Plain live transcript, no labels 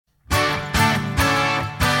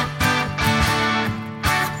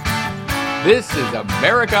This is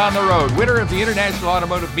America on the Road, winner of the International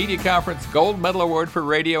Automotive Media Conference Gold Medal Award for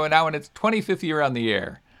Radio, and now in its 25th year on the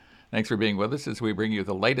air. Thanks for being with us as we bring you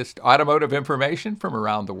the latest automotive information from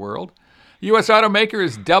around the world. The U.S. automaker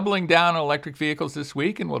is doubling down on electric vehicles this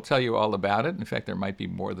week, and we'll tell you all about it. In fact, there might be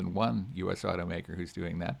more than one U.S. automaker who's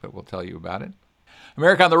doing that, but we'll tell you about it.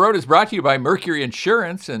 America on the Road is brought to you by Mercury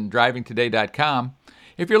Insurance and DrivingToday.com.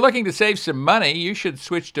 If you're looking to save some money, you should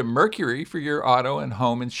switch to Mercury for your auto and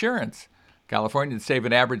home insurance. Californians save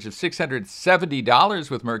an average of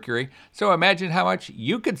 $670 with Mercury, so imagine how much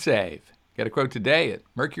you could save. Get a quote today at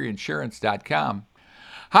mercuryinsurance.com.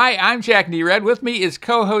 Hi, I'm Jack Nerad. With me is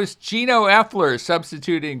co-host Gino Effler,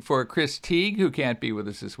 substituting for Chris Teague, who can't be with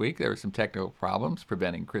us this week. There were some technical problems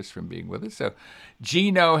preventing Chris from being with us. So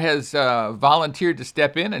Gino has volunteered to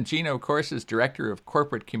step in, and Gino, of course, is Director of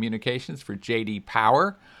Corporate Communications for J.D.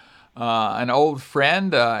 Power. An old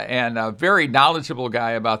friend and a very knowledgeable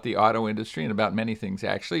guy about the auto industry and about many things,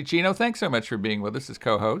 actually. Gino, thanks so much for being with us as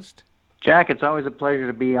co-host. Jack, it's always a pleasure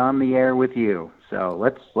to be on the air with you. So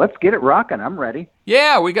let's get it rocking. I'm ready.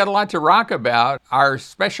 Yeah, we got a lot to rock about. Our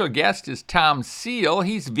special guest is Tom Seal.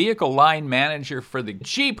 He's vehicle line manager for the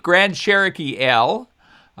Jeep Grand Cherokee L.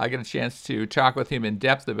 I got a chance to talk with him in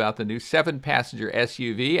depth about the new 7-passenger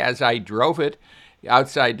SUV as I drove it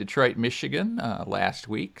outside Detroit, Michigan last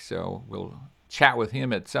week. So we'll chat with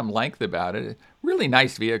him at some length about it. Really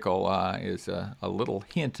nice vehicle is a little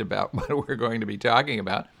hint about what we're going to be talking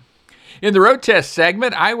about. In the road test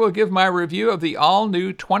segment, I will give my review of the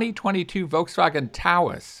all-new 2022 Volkswagen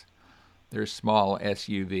Taos. Their small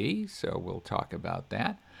SUV, so we'll talk about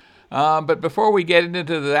that. But before we get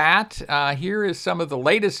into that, here is some of the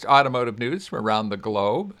latest automotive news from around the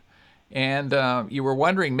globe. And you were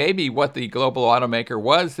wondering maybe what the global automaker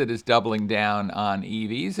was that is doubling down on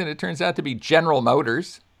EVs, and it turns out to be General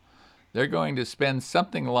Motors. They're going to spend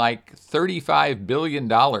something like $35 billion.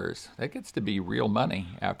 That gets to be real money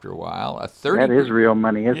after a while. That is real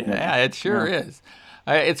money, isn't it? Yeah, it sure is.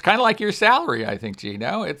 It's kind of like your salary, I think,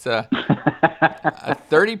 Gino. It's a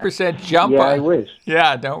 30% jump. Yeah, I wish.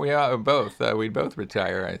 Yeah, don't we both? We'd both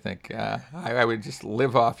retire, I think. I would just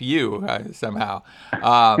live off you somehow.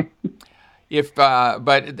 But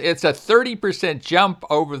it's a 30% jump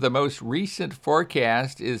over the most recent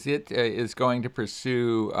forecast. It is going to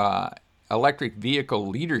pursue electric vehicle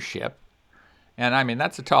leadership. And I mean,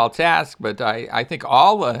 that's a tall task, but I think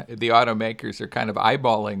all the automakers are kind of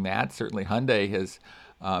eyeballing that. Certainly Hyundai has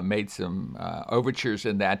made some overtures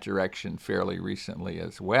in that direction fairly recently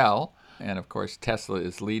as well. And of course, Tesla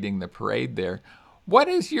is leading the parade there. What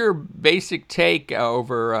is your basic take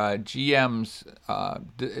over GM's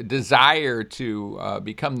desire to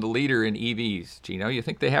become the leader in EVs? Gino, you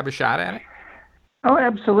think they have a shot at it? Oh,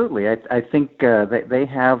 absolutely. I think they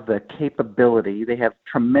have the capability. They have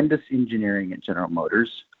tremendous engineering at General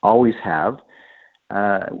Motors, always have.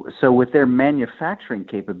 So with their manufacturing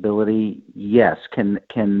capability, yes. Can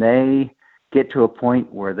they get to a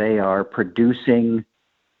point where they are producing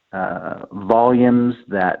volumes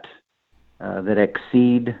that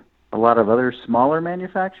exceed a lot of other smaller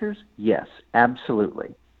manufacturers? Yes,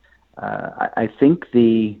 absolutely. I think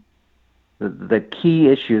the key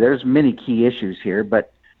issue, there's many key issues here,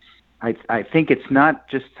 but I think it's not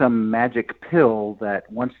just some magic pill that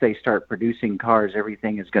once they start producing cars,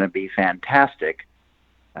 everything is going to be fantastic.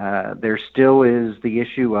 There still is the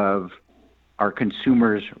issue of, are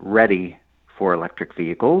consumers ready for electric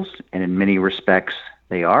vehicles? And in many respects,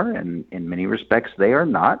 they are, and in many respects, they are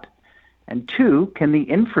not. And two, can the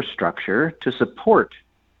infrastructure to support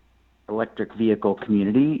electric vehicle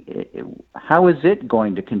community, how is it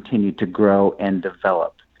going to continue to grow and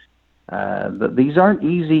develop? These aren't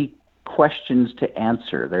easy questions to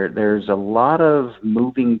answer. There's a lot of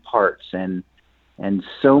moving parts and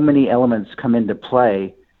so many elements come into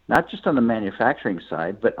play, not just on the manufacturing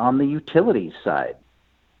side, but on the utilities side,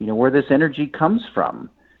 where this energy comes from.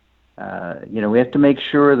 We have to make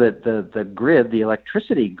sure that the grid, the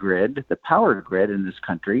electricity grid, the power grid in this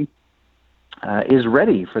country is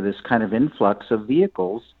ready for this kind of influx of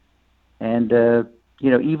vehicles. And,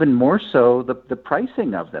 even more so, the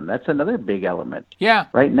pricing of them. That's another big element. Yeah.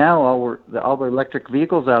 Right now, all the electric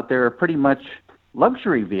vehicles out there are pretty much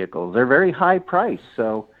luxury vehicles. They're very high priced.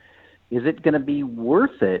 So is it going to be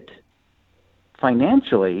worth it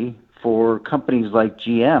financially for companies like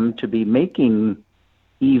GM to be making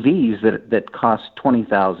EVs that cost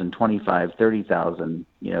 $20,000, $25,000, $30,000?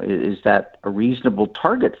 Is that a reasonable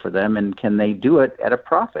target for them, and can they do it at a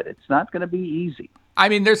profit? It's not going to be easy. I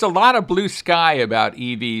mean, there's a lot of blue sky about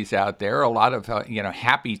EVs out there, a lot of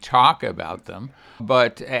happy talk about them.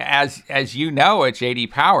 But as you know, at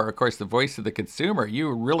JD Power, of course, the voice of the consumer,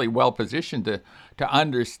 you're really well positioned to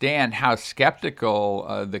understand how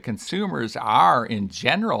skeptical the consumers are in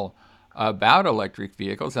general about electric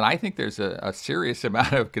vehicles. And I think there's a serious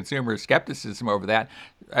amount of consumer skepticism over that,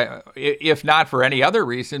 if not for any other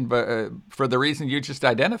reason, but for the reason you just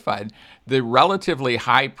identified, the relatively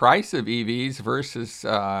high price of EVs versus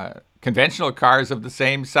conventional cars of the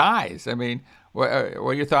same size. I mean, what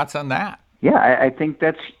are your thoughts on that? Yeah, I think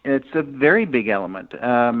it's a very big element.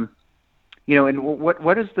 And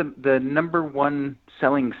what is the number one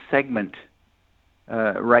selling segment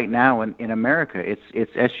right now in America?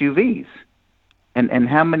 It's SUVs, and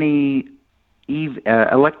how many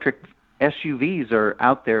electric SUVs are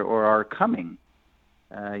out there or are coming?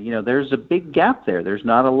 There's a big gap there. There's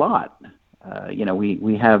not a lot.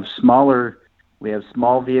 We have small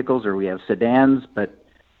vehicles, or we have sedans, but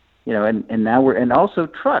and now and also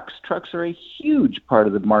trucks. Trucks are a huge part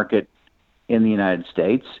of the market in the United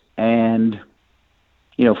States, and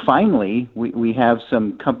finally, we have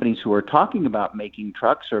some companies who are talking about making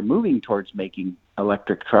trucks or moving towards making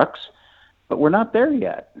electric trucks, but we're not there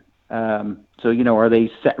yet. Are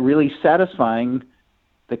they really satisfying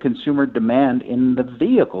the consumer demand in the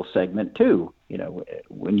vehicle segment too?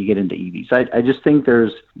 When you get into EVs, I just think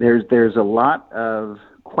there's a lot of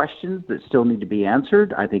questions that still need to be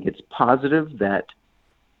answered. I think it's positive that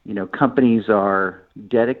companies are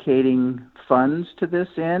dedicating funds to this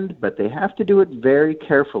end, but they have to do it very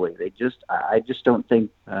carefully. I just don't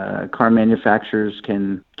think car manufacturers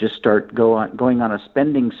can just start going on a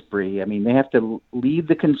spending spree. I mean, they have to lead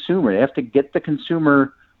the consumer. They have to get the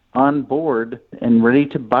consumer on board and ready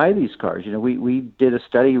to buy these cars. We did a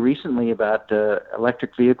study recently about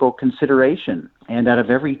electric vehicle consideration, and out of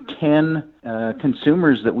every 10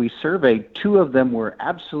 consumers that we surveyed, 2 of them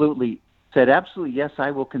said absolutely yes,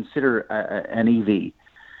 I will consider an EV,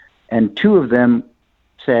 and 2 of them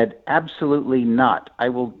said absolutely not. I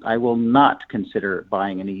will not consider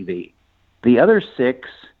buying an EV. The other 6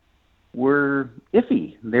 were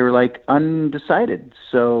iffy. They were like undecided.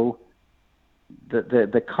 So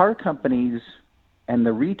the car companies and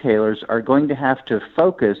the retailers are going to have to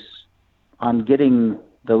focus on getting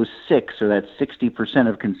those 6, or that 60%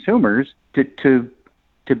 of consumers, to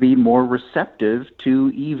be more receptive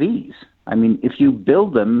to EVs. I mean, if you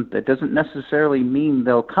build them, that doesn't necessarily mean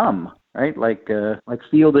they'll come, right? Like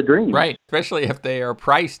Field of Dreams. Right, especially if they are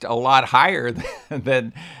priced a lot higher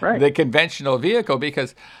than the conventional vehicle,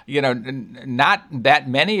 because, not that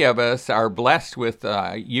many of us are blessed with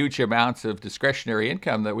huge amounts of discretionary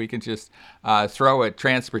income that we can just throw at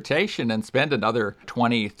transportation and spend another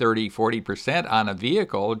 20, 30, 40% on a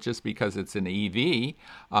vehicle just because it's an EV.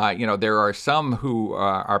 There are some who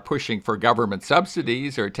are pushing for government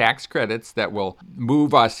subsidies or tax credits that will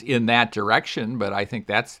move us in that direction, but I think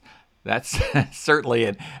that's certainly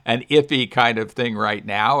an iffy kind of thing right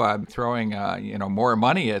now. Throwing more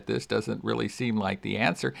money at this doesn't really seem like the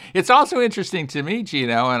answer. It's also interesting to me,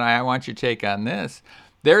 Gino, and I want your take on this.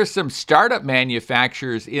 There are some startup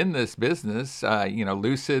manufacturers in this business,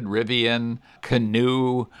 Lucid, Rivian,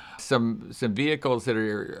 Canoo, some vehicles that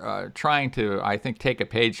are trying to, I think, take a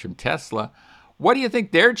page from Tesla. What do you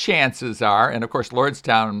think their chances are? And of course,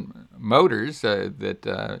 Lordstown Motors,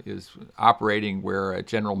 that is operating where a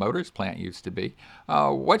General Motors plant used to be.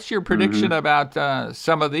 What's your prediction about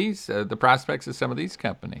some of these, the prospects of some of these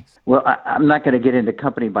companies? Well, I'm not going to get into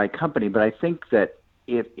company by company, but I think that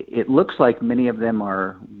it looks like many of them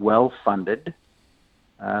are well funded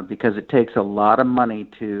because it takes a lot of money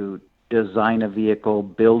to design a vehicle,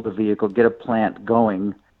 build a vehicle, get a plant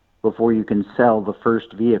going before you can sell the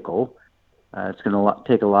first vehicle. It's going to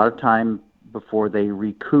take a lot of time before they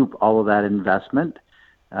recoup all of that investment.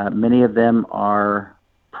 Many of them are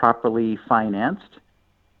properly financed,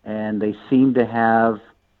 and they seem to have,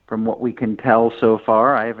 from what we can tell so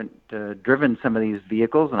far, I haven't driven some of these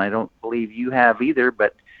vehicles, and I don't believe you have either,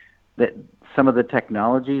 but that some of the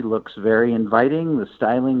technology looks very inviting. The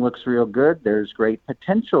styling looks real good. There's great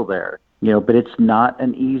potential there. But it's not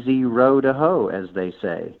an easy row to hoe, as they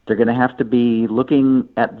say. They're going to have to be looking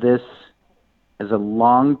at this as a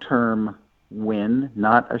long-term win,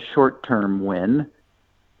 not a short-term win,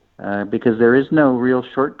 because there is no real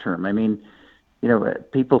short-term. I mean,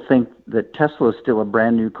 people think that Tesla is still a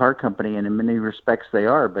brand new car company, and in many respects they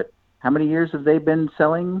are, but how many years have they been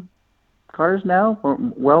selling cars now?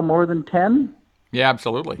 Well, more than 10? Yeah,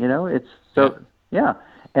 absolutely. It's so, yeah.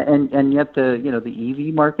 And yet the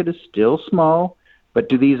EV market is still small, but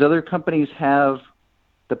do these other companies have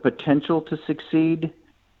the potential to succeed?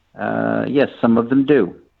 Yes, some of them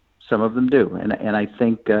do. Some of them do, and I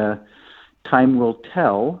think time will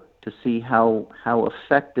tell to see how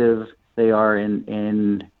effective they are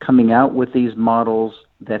in coming out with these models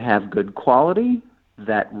that have good quality,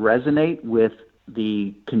 that resonate with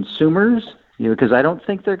the consumers. Because I don't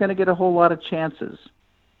think they're going to get a whole lot of chances.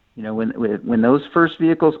 When those first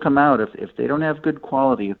vehicles come out, if they don't have good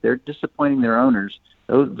quality, if they're disappointing their owners,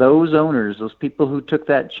 those owners, those people who took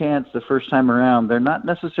that chance the first time around, they're not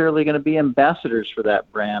necessarily going to be ambassadors for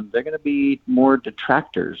that brand. They're going to be more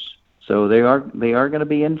detractors. So they are going to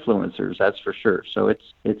be influencers, that's for sure. So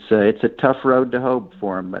it's a tough road to hoe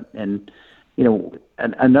for them.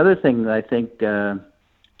 Another thing that I think,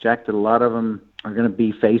 Jack, that a lot of them are going to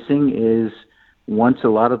be facing is, once a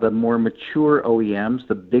lot of the more mature OEMs,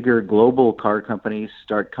 the bigger global car companies,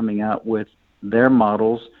 start coming out with their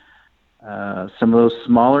models, some of those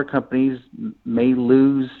smaller companies may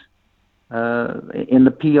lose in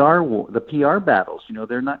the PR battles.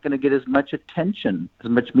 They're not going to get as much attention, as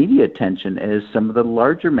much media attention as some of the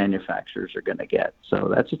larger manufacturers are going to get.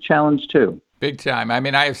 So that's a challenge too. Big time. I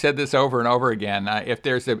mean, I have said this over and over again. If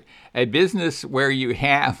there's a business where you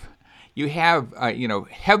have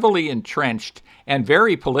heavily entrenched and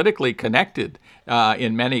very politically connected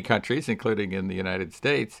in many countries, including in the United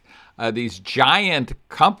States, these giant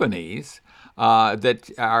companies that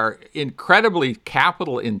are incredibly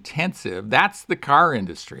capital intensive, that's the car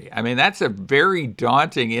industry. I mean, that's a very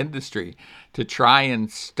daunting industry to try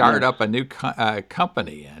and start up a new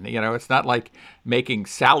company in. It's not like making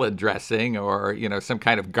salad dressing or, some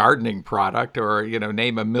kind of gardening product or,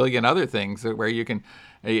 name a million other things where you can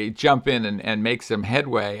jump in and make some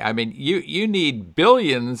headway. I mean, you need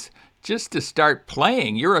billions just to start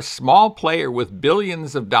playing. You're a small player with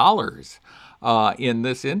billions of dollars in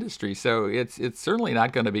this industry, so it's certainly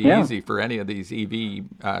not going to be easy for any of these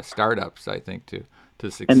EV startups, I think, to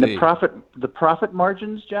succeed. And the profit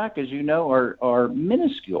margins, Jack, as you know, are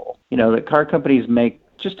minuscule. The car companies make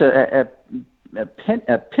just a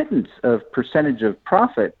pittance of percentage of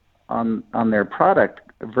profit on their product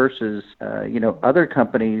versus other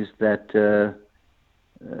companies that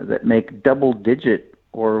make double digit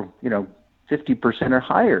or 50% or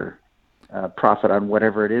higher profit on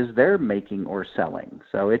whatever it is they're making or selling.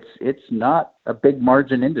 So it's not a big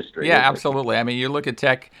margin industry. Yeah, absolutely. I mean, you look at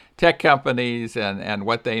tech companies and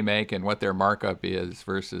what they make and what their markup is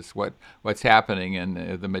versus what's happening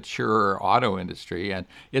in the mature auto industry. And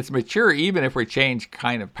it's mature even if we change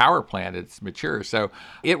kind of power plant, it's mature. So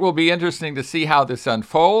it will be interesting to see how this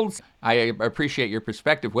unfolds. I appreciate your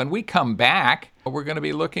perspective. When we come back, we're going to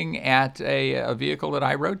be looking at a vehicle that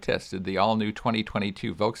I road tested, the all-new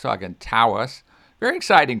 2022 Volkswagen Taos. Very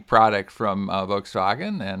exciting product from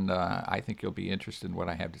Volkswagen, and I think you'll be interested in what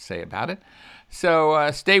I have to say about it. So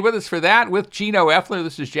stay with us for that with Gino Effler.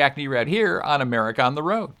 This is Jack Nerad here on America on the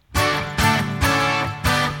Road.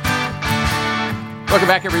 Welcome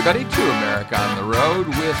back, everybody, to America on the Road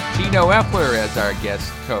with Gino Effler as our guest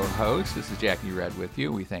co-host. This is Jack Nerad with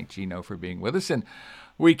you. We thank Gino for being with us, and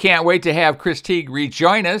we can't wait to have Chris Teague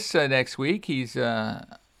rejoin us next week. He's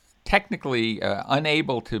technically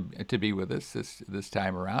unable to be with us this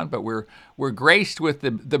time around, but we're graced with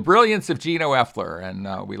the brilliance of Gino Effler,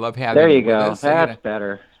 and we love having him with us. There you go. That's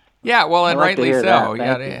better. Yeah, well, and like rightly so.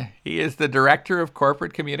 Yeah, he is the director of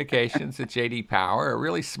corporate communications at J.D. Power, a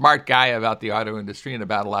really smart guy about the auto industry and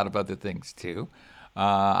about a lot of other things, too.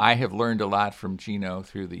 I have learned a lot from Gino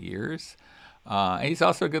through the years. He's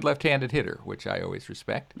also a good left-handed hitter, which I always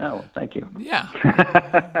respect. Oh, thank you.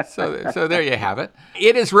 Yeah. So there you have it.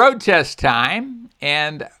 It is road test time,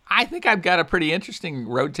 and I think I've got a pretty interesting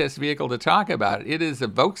road test vehicle to talk about. It is a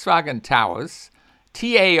Volkswagen Taos.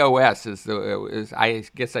 TAOS is I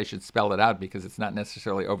guess I should spell it out because it's not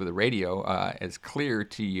necessarily over the radio as clear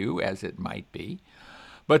to you as it might be.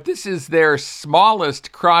 But this is their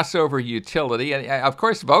smallest crossover utility. And of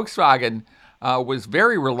course, Volkswagen was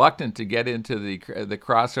very reluctant to get into the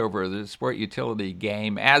crossover, the sport utility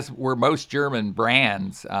game, as were most German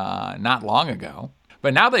brands not long ago.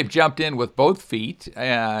 But now they've jumped in with both feet,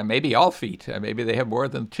 maybe all feet. Maybe they have more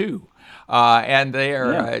than two. And they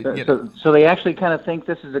are, so they actually kind of think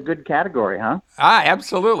this is a good category, huh?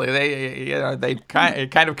 Absolutely. They've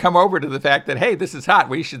kind of come over to the fact that, hey, this is hot.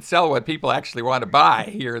 We should sell what people actually want to buy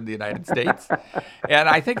here in the United States. And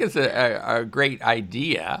I think it's a great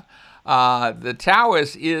idea. The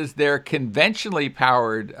Taos is their conventionally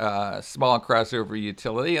powered small crossover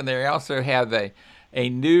utility, and they also have a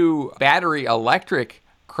new battery electric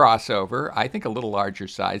crossover, I think a little larger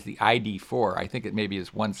size, the ID4. I think it maybe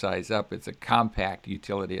is one size up. It's a compact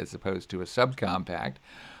utility as opposed to a subcompact.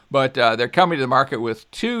 But they're coming to the market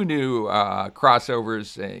with two new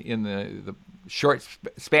crossovers in the short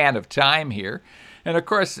span of time here. And of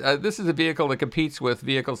course, this is a vehicle that competes with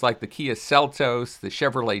vehicles like the Kia Seltos, the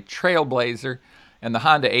Chevrolet Trailblazer, and the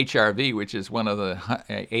Honda HR-V, which is one of the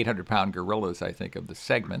 800-pound gorillas, I think, of the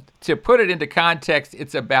segment. To put it into context,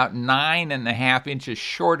 it's about 9.5 inches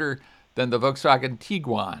shorter than the Volkswagen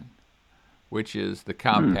Tiguan, which is the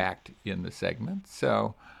compact in the segment.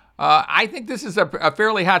 So I think this is a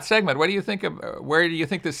fairly hot segment. What do you think of? Where do you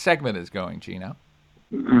think this segment is going, Gino?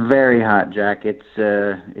 Very hot, Jack. It's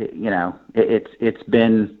it's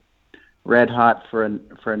been red hot for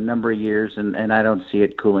a number of years, and I don't see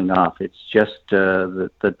it cooling off. It's just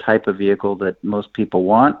the type of vehicle that most people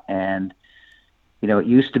want. And it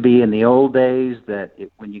used to be in the old days that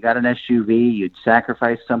when you got an SUV, you'd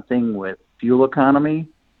sacrifice something with fuel economy.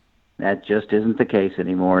 That just isn't the case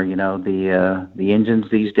anymore. The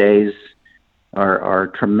engines these days are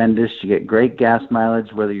tremendous. You get great gas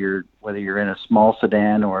mileage whether you're in a small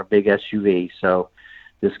sedan or a big SUV. So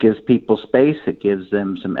this gives people space. It gives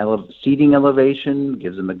them some seating elevation,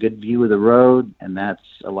 gives them a good view of the road, and that's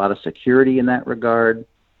a lot of security in that regard.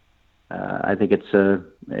 I think it's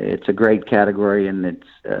a great category, and it's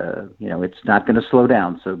it's not going to slow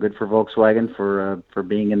down. So good for Volkswagen for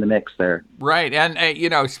being in the mix there. Right,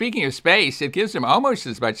 and speaking of space, it gives them almost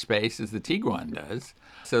as much space as the Tiguan does.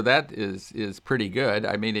 So that is pretty good.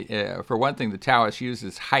 I mean, for one thing, the Taos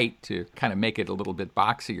uses height to kind of make it a little bit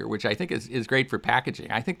boxier, which I think is great for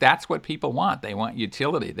packaging. I think that's what people want. They want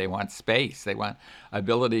utility. They want space. They want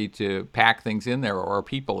ability to pack things in there or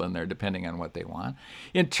people in there, depending on what they want.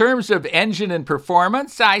 In terms of engine and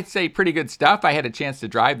performance, I'd say pretty good stuff. I had a chance to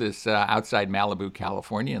drive this outside Malibu,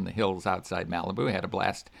 California, in the hills outside Malibu. I had a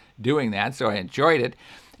blast doing that, so I enjoyed it.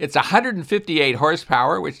 It's 158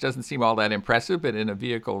 horsepower, which doesn't seem all that impressive, but in a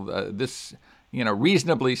vehicle this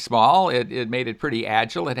reasonably small, it made it pretty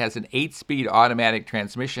agile. It has an 8-speed automatic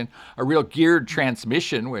transmission, a real geared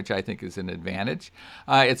transmission, which I think is an advantage.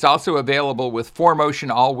 It's also available with 4Motion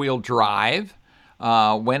all-wheel drive.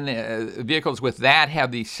 Vehicles with that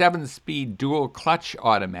have the 7-speed dual clutch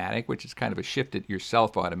automatic, which is kind of a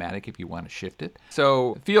shift-it-yourself automatic if you want to shift it.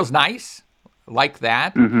 So it feels nice. Like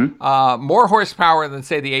that. Mm-hmm. More horsepower than,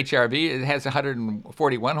 say, the HR-V. It has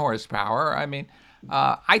 141 horsepower. I mean,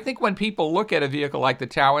 I think when people look at a vehicle like the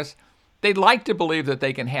Taos, they'd like to believe that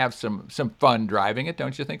they can have some fun driving it.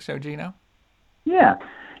 Don't you think so, Gino? Yeah.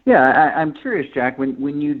 I'm curious, Jack,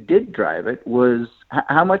 when you did drive it,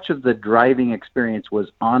 how much of the driving experience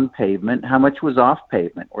was on pavement? How much was off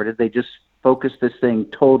pavement? Or did they just focus this thing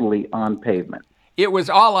totally on pavement? It was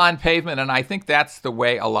all on pavement, and I think that's the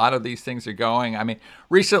way a lot of these things are going. I mean,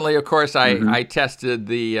 recently, of course, I tested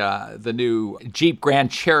the new Jeep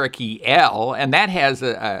Grand Cherokee L, and that has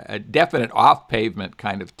a definite off-pavement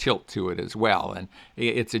kind of tilt to it as well. And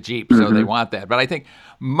it's a Jeep, so they want that. But I think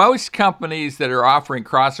most companies that are offering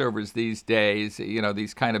crossovers these days,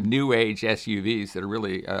 these kind of new age SUVs that are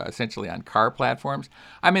really essentially on car platforms,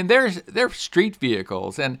 I mean, they're street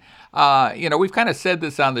vehicles. And, we've kind of said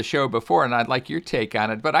this on the show before, and I'd like your take on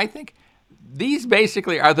it, but I think these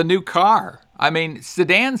basically are the new car. I mean,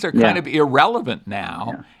 sedans are kind of irrelevant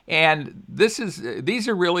now, and these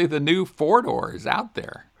are really the new four-doors out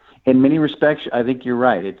there. In many respects, I think you're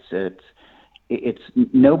right. It's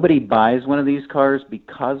nobody buys one of these cars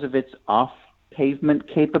because of its off-pavement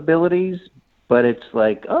capabilities, but it's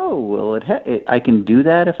like, oh, well, I can do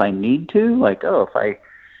that if I need to. Like, oh,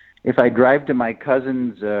 if I drive to my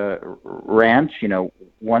cousin's ranch,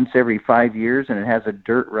 once every 5 years, and it has a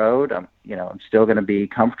dirt road, I'm still going to be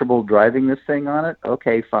comfortable driving this thing on it.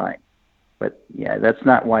 Okay, fine. But yeah, that's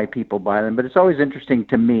not why people buy them. But it's always interesting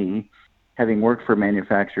to me, having worked for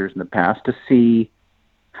manufacturers in the past, to see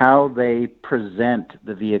how they present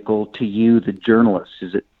the vehicle to you, the journalists.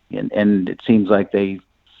 And it seems like they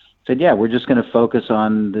said, yeah, we're just going to focus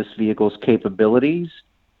on this vehicle's capabilities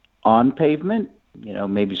on pavement.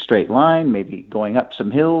 Maybe straight line, maybe going up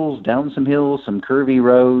some hills, down some hills, some curvy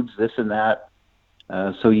roads, this and that,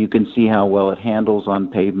 so you can see how well it handles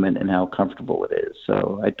on pavement and how comfortable it is.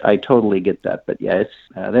 So I totally get that. But yeah,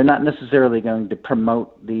 they're not necessarily going to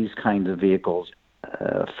promote these kinds of vehicles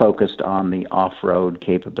focused on the off-road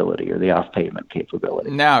capability or the off-pavement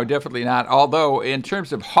capability. No, definitely not. Although in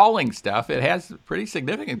terms of hauling stuff, it has pretty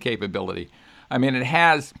significant capability. I mean, it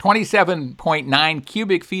has 27.9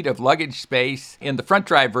 cubic feet of luggage space in the front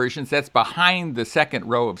drive versions. That's behind the second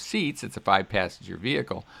row of seats. It's a 5-passenger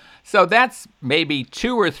vehicle. So that's maybe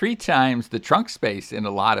 2 or 3 times the trunk space in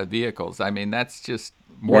a lot of vehicles. I mean, that's just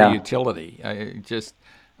more utility.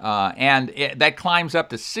 That climbs up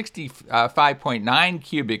to 65.9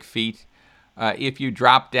 cubic feet if you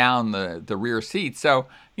drop down the rear seat. So,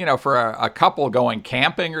 for a couple going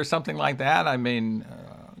camping or something like that, I mean,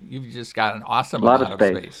 you've just got an awesome amount of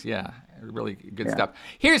space. Yeah, really good stuff.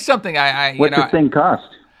 Here's something What's the thing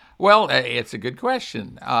cost? Well, it's a good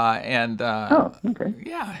question, Oh, okay.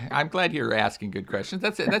 yeah, I'm glad you're asking good questions.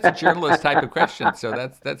 That's a journalist type of question,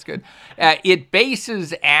 so that's good. It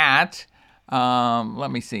bases at,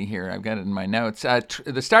 let me see here. I've got it in my notes.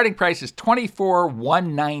 The starting price is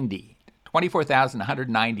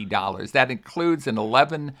 $24,190. That includes an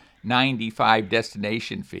 $11.95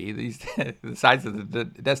 destination fee. The size of the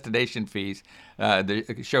destination fees,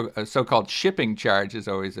 the so-called shipping charge is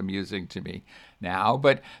always amusing to me now.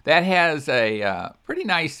 But that has a pretty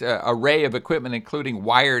nice array of equipment, including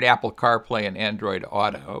wired Apple CarPlay and Android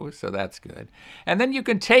Auto, so that's good. And then you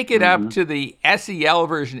can take it up to the SEL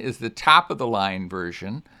version, is the top of the line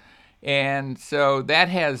version. And so that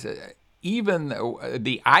has even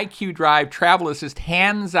the IQ Drive Travel Assist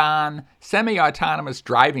hands-on semi-autonomous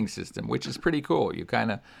driving system, which is pretty cool.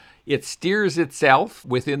 It steers itself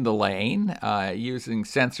within the lane, using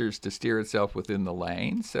sensors to steer itself within the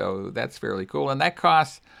lane. So that's fairly cool. And that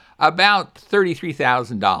costs about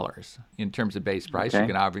 $33,000 in terms of base price. Okay. You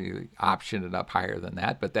can obviously option it up higher than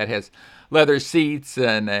that, but that has leather seats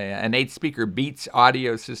and an 8-speaker Beats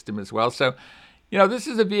audio system as well. So, this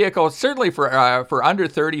is a vehicle, certainly for under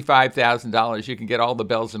 $35,000, you can get all the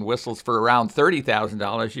bells and whistles. For around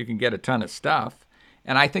 $30,000, you can get a ton of stuff.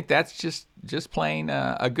 And I think that's just plain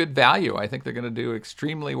a good value. I think they're going to do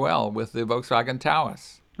extremely well with the Volkswagen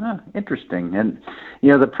Taos. Interesting. And,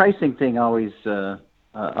 the pricing thing always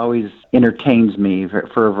entertains me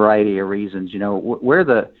for a variety of reasons. Where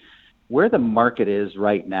the market is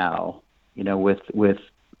right now, with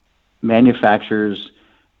manufacturers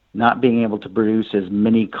not being able to produce as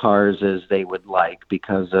many cars as they would like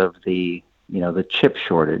because of the chip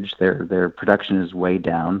shortage. Their production is way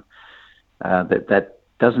down. That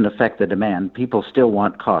doesn't affect the demand. People still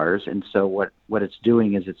want cars, and so what it's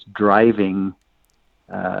doing is it's driving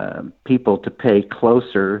people to pay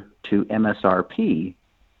closer to MSRP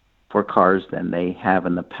for cars than they have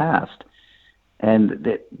in the past.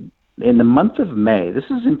 And in the month of May, this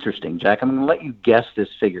is interesting, Jack. I'm going to let you guess this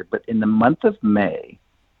figure, but in the month of May,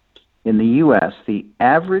 in the U.S., the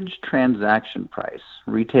average transaction price,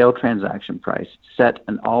 retail transaction price, set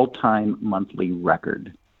an all-time monthly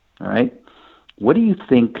record. All right? What do you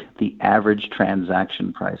think the average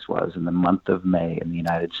transaction price was in the month of May in the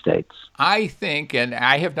United States? I think, and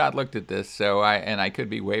I have not looked at this, I could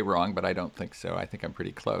be way wrong, but I don't think so. I think I'm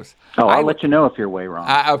pretty close. I'll let you know if you're way wrong.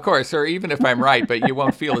 Of course, or even if I'm right, but you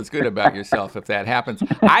won't feel as good about yourself if that happens.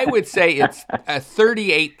 I would say it's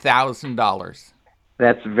 $38,000.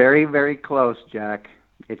 That's very, very close, Jack.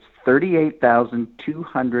 It's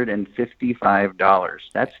 $38,255.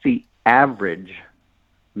 That's the average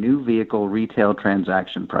new vehicle retail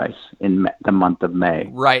transaction price in the month of May.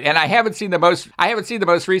 Right, and I haven't seen the most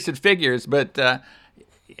recent figures, but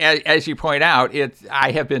as you point out, I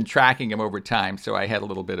have been tracking them over time, so I had a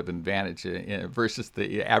little bit of advantage versus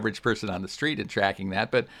the average person on the street in tracking that.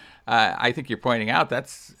 But I think you're pointing out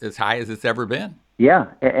that's as high as it's ever been. Yeah,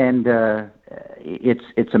 and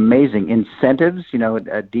it's amazing. Incentives,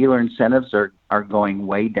 dealer incentives are going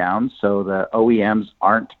way down, so the OEMs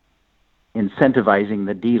aren't incentivizing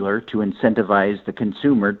the dealer to incentivize the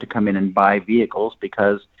consumer to come in and buy vehicles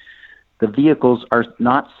because the vehicles are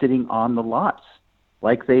not sitting on the lots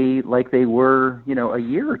like they were, a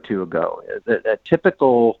year or two ago. A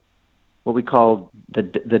typical, what we call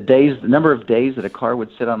the number of days that a car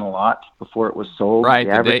would sit on a lot before it was sold. Right.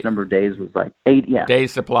 The average number of days was like 8. Yeah.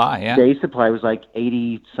 Days supply. Yeah. Days supply was like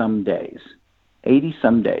 80 some days. 80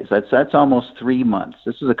 some days. That's almost 3 months.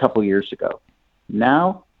 This was a couple years ago.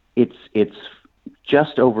 Now it's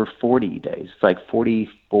just over 40 days. It's like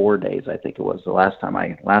 44 days, I think it was the last time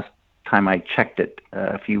I checked it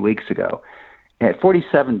a few weeks ago. At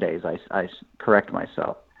 47 days, I correct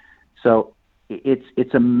myself. So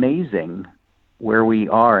it's amazing where we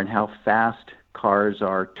are and how fast cars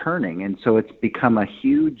are turning. And so it's become a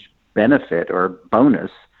huge benefit or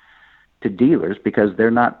bonus to dealers because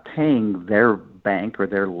they're not paying their bank or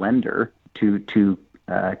their lender to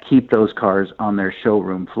keep those cars on their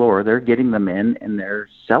showroom floor. They're getting them in and they're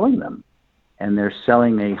selling them. And they're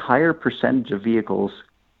selling a higher percentage of vehicles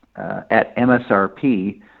at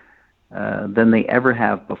MSRP than they ever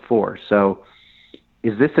have before. So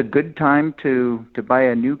is this a good time to buy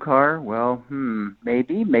a new car? Well,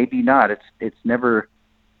 maybe not. It's never,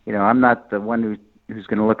 I'm not the one who's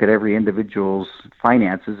going to look at every individual's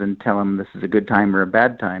finances and tell them this is a good time or a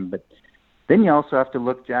bad time. But then you also have to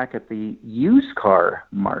look, Jack, at the used car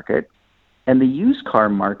market. And the used car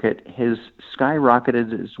market has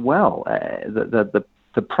skyrocketed as well.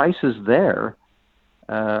 The prices there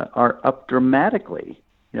are up dramatically.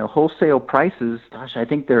 Wholesale prices, gosh, I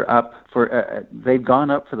think they've gone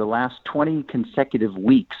up for the last 20 consecutive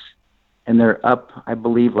weeks, and they're up, I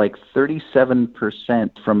believe, like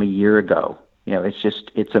 37% from a year ago.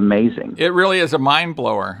 It's amazing. It really is a mind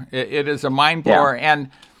blower. It is a mind blower. Yeah. And,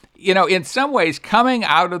 in some ways, coming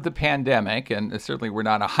out of the pandemic, and certainly we're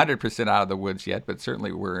not 100% out of the woods yet, but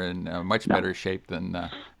certainly we're in much better shape than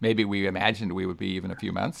maybe we imagined we would be even a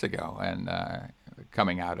few months ago, and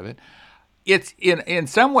coming out of it. It's in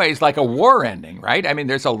some ways like a war ending, right? I mean,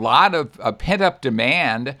 there's a lot of pent-up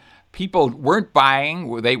demand. People weren't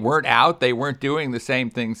buying, they weren't out, they weren't doing the same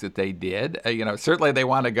things that they did. Certainly they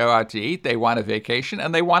want to go out to eat, they want a vacation,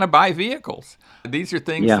 and they want to buy vehicles. These are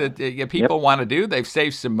things that people want to do. They've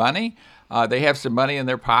saved some money. They have some money in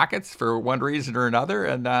their pockets for one reason or another,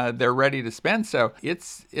 and they're ready to spend. So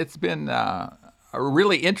it's been a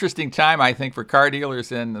really interesting time, I think, for car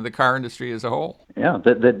dealers and the car industry as a whole. Yeah,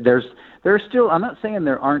 there's still, I'm not saying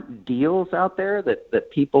there aren't deals out there that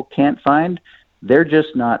people can't find. They're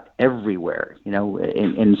just not everywhere.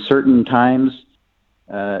 In certain times,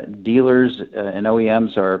 dealers and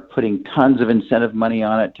OEMs are putting tons of incentive money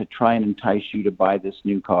on it to try and entice you to buy this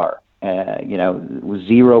new car.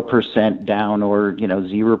 0% down or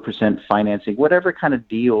 0% financing, whatever kind of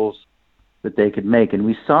deals that they could make. And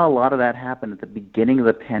we saw a lot of that happen at the beginning of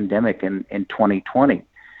the pandemic in 2020.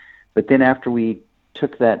 But then after we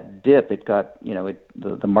took that dip, it got,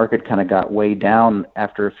 the market kind of got way down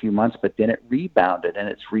after a few months, but then it rebounded, and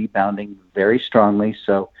it's rebounding very strongly.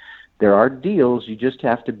 So there are deals. You just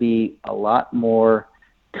have to be a lot more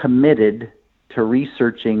committed to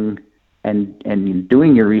researching and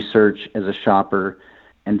doing your research as a shopper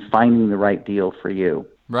and finding the right deal for you.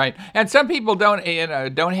 Right, and some people don't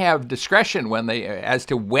have discretion as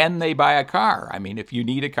to when they buy a car. I mean, if you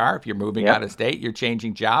need a car, if you're moving out of state, you're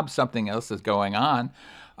changing jobs, something else is going on.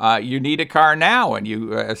 You need a car now, and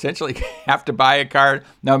you essentially have to buy a car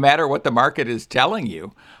no matter what the market is telling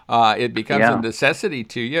you. It becomes a necessity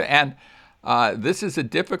to you, and this is a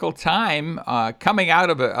difficult time. Coming out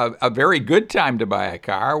of a very good time to buy a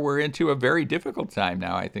car, we're into a very difficult time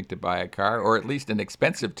now, I think, to buy a car, or at least an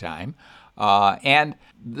expensive time. And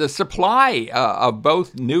the supply of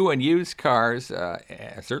both new and used cars,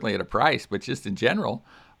 certainly at a price, but just in general,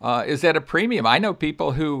 is at a premium. I know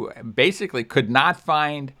people who basically could not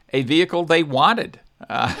find a vehicle they wanted.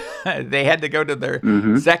 They had to go to their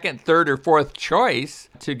second, third, or fourth choice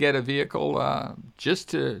to get a vehicle just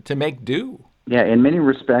to make do. Yeah, in many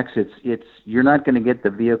respects, it's you're not going to get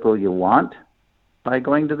the vehicle you want by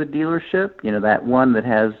going to the dealership, that one that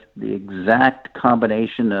has the exact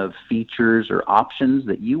combination of features or options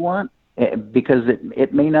that you want, because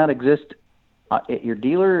it may not exist at your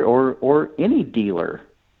dealer or any dealer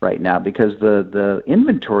right now because the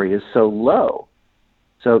inventory is so low.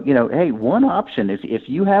 So, hey, one option, if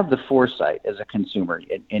you have the foresight as a consumer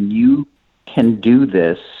and you can do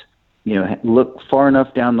this, look far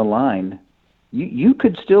enough down the line, you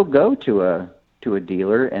could still go to a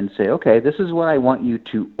dealer and say, okay, this is what I want you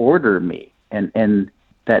to order me. And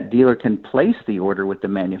that dealer can place the order with the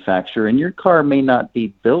manufacturer, and your car may not be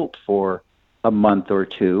built for a month or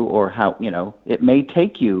two, or it may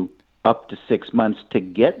take you up to 6 months to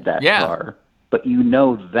get that car, but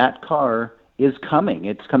that car is coming.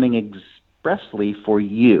 It's coming expressly for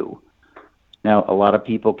you. Now, a lot of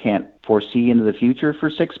people can't foresee into the future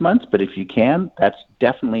for 6 months, but if you can, that's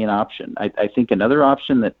definitely an option. I think another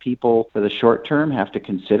option that people for the short term have to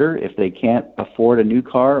consider if they can't afford a new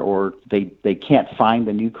car or they can't find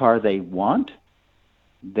the new car they want,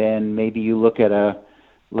 then maybe you look at a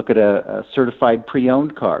certified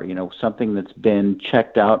pre-owned car, something that's been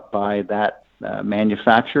checked out by that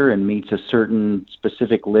manufacturer and meets a certain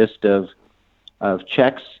specific list of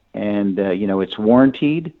checks, and it's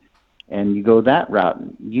warranted. And you go that route.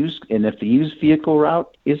 And if the used vehicle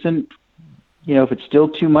route isn't, if it's still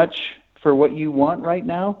too much for what you want right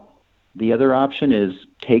now, the other option is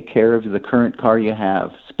take care of the current car you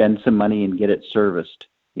have, spend some money and get it serviced.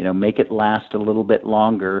 Make it last a little bit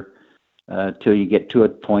longer till you get to a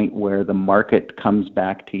point where the market comes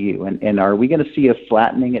back to you. And are we going to see a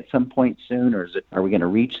flattening at some point soon, or are we going to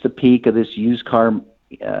reach the peak of this used car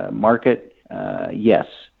market? Yes.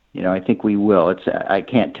 I think we will. I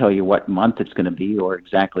can't tell you what month it's going to be or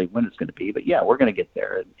exactly when it's going to be, but yeah, we're going to get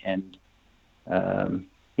there. And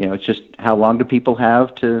it's just how long do people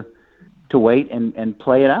have to wait and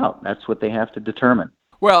play it out? That's what they have to determine.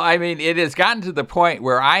 Well, I mean, it has gotten to the point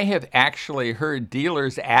where I have actually heard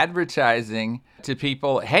dealers advertising to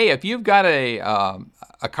people, hey, if you've got a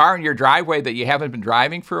car in your driveway that you haven't been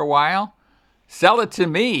driving for a while, sell it to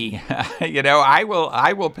me.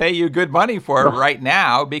 I will pay you good money for it right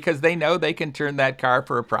now, because they know they can turn that car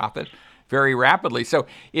for a profit very rapidly. So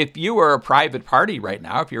if you are a private party right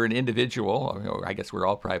now, if you're an individual, I guess we're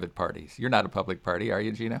all private parties. You're not a public party, are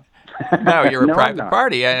you, Gino? No, you're a No, private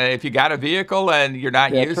party. And if you got a vehicle and you're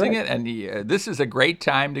not That's using right. it, and this is a great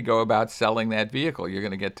time to go about selling that vehicle. You're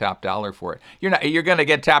going to get top dollar for it. You're going to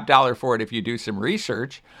get top dollar for it if you do some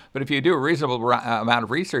research. But if you do a reasonable amount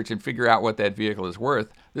of research and figure out what that vehicle is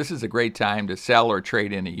worth, this is a great time to sell or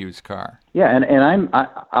trade in a used car. Yeah, and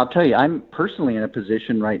I'll tell you, I'm personally in a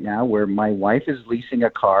position right now where my wife is leasing a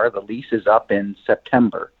car. The lease is up in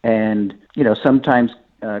September, and sometimes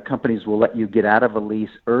companies will let you get out of a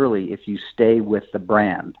lease early if you stay with the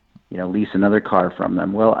brand. Lease another car from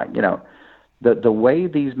them. Well, the way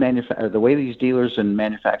these dealers and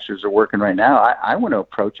manufacturers are working right now, I want to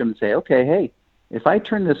approach them and say, okay, hey, if I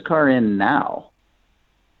turn this car in now,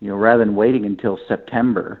 rather than waiting until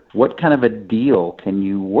September, what kind of a deal can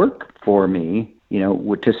you work for me,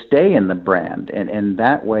 to stay in the brand? And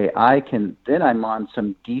that way then I'm on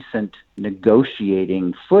some decent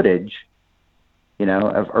negotiating footing,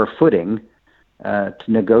 to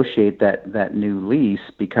negotiate that new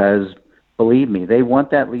lease, because believe me, they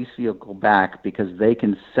want that lease vehicle back because they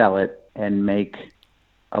can sell it and make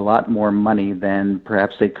a lot more money than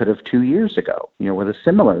perhaps they could have 2 years ago, with a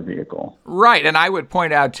similar vehicle. Right. And I would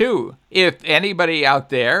point out, too, if anybody out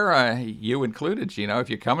there, you included, if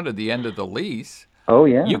you're coming to the end of the lease, oh,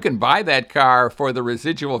 yeah, you can buy that car for the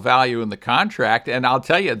residual value in the contract. And I'll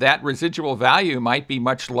tell you, that residual value might be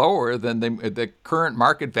much lower than the current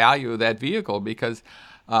market value of that vehicle, because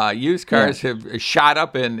used cars have shot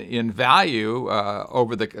up in value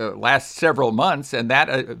over the last several months, and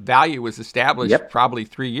that value was established probably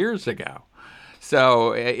 3 years ago.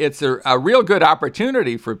 So it's a real good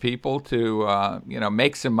opportunity for people to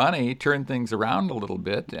make some money, turn things around a little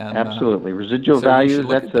bit. And, absolutely, residual values.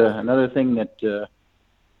 That's another thing that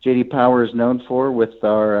J.D. Power is known for with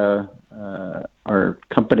our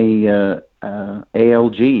company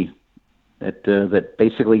ALG. That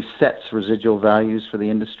basically sets residual values for the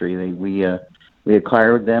industry. We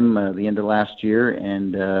acquired them the end of last year,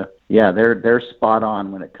 and they're spot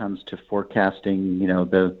on when it comes to forecasting.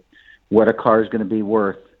 What a car is going to be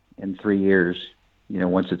worth in 3 years.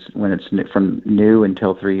 When it's from new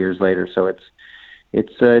until 3 years later. So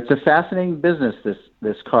it's a fascinating business,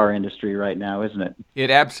 this car industry right now, isn't it? It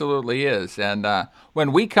absolutely is. And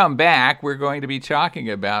when we come back, we're going to be talking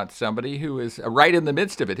about somebody who is right in the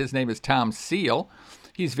midst of it. His name is Tom Seal.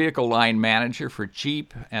 He's vehicle line manager for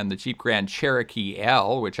Jeep and the Jeep Grand Cherokee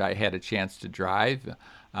L, which I had a chance to drive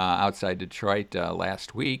outside Detroit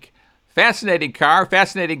last week. Fascinating car,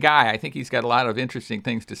 fascinating guy. I think he's got a lot of interesting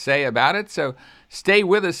things to say about it. So stay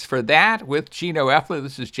with us for that with Gino Effler.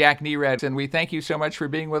 This is Jack Nerad, and we thank you so much for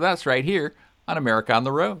being with us right here on America on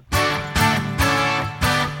the Road.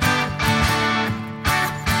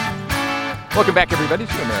 Welcome back, everybody,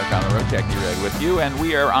 to America on the Road. Jack Nerad with you, and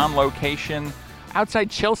we are on location outside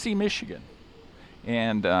Chelsea, Michigan,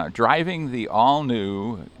 and driving the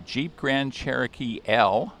all-new Jeep Grand Cherokee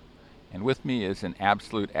L. And with me is an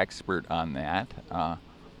absolute expert on that,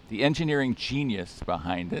 the engineering genius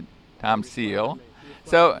behind it, Tom Seal.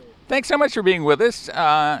 So thanks so much for being with us.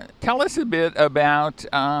 Tell us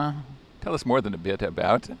more than a bit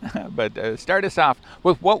about, but start us off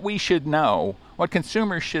with what we should know, what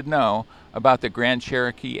consumers should know about the Grand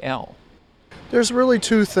Cherokee L. There's really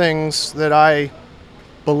two things that I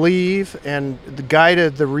believe and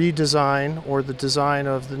guided the redesign or the design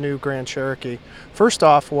of the new Grand Cherokee. First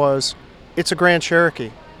off was, it's a Grand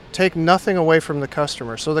Cherokee. Take nothing away from the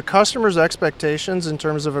customer. So the customer's expectations in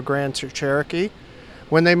terms of a Grand Cherokee,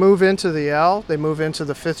 when they move into the L, they move into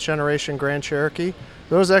the 5th generation Grand Cherokee,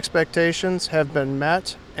 those expectations have been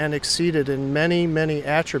met and exceeded in many, many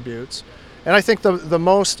attributes. And I think the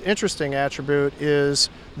most interesting attribute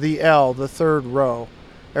is the L, the third row.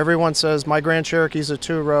 Everyone says, my Grand Cherokee's a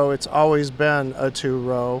 2-row. It's always been a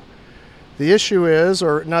 2-row. The issue is,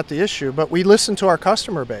 or not the issue, but we listen to our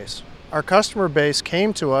customer base. Our customer base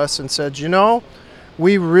came to us and said,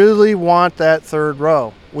 we really want that third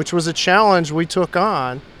row, which was a challenge we took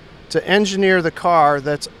on to engineer the car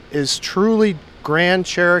that is truly Grand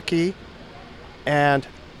Cherokee and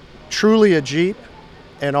truly a Jeep,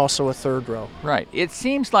 and also a third row. Right. It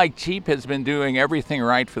seems like Jeep has been doing everything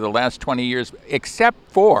right for the last 20 years, except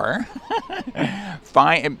for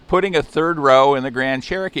putting a third row in the Grand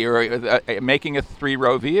Cherokee, or making a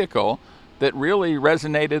 3-row vehicle. that really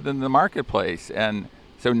resonated in the marketplace. And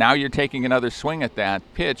so now you're taking another swing at that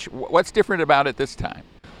pitch. What's different about it this time?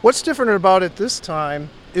 What's different about it this time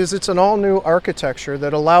is it's an all-new architecture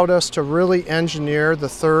that allowed us to really engineer the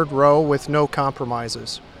third row with no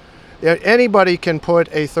compromises. Anybody can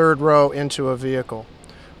put a third row into a vehicle.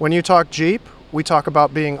 When you talk Jeep, we talk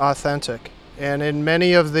about being authentic. And in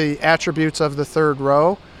many of the attributes of the third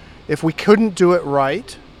row, if we couldn't do it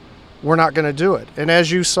right, we're not going to do it. And as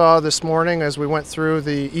you saw this morning, as we went through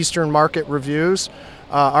the Eastern market reviews,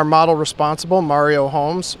 our model responsible, Mario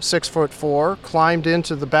Holmes, 6'4", climbed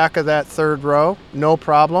into the back of that third row, no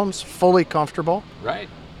problems, fully comfortable. Right.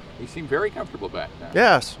 He seemed very comfortable back then.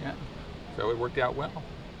 Yes. Yeah. So it worked out well.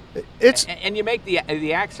 And you make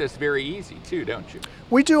the access very easy too, don't you?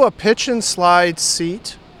 We do a pitch and slide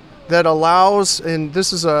seat that allows, and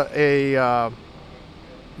this is a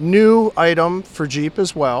new item for Jeep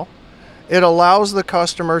as well. It allows the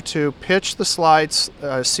customer to pitch the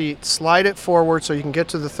seat, slide it forward so you can get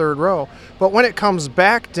to the third row. But when it comes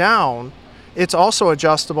back down, it's also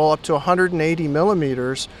adjustable up to 180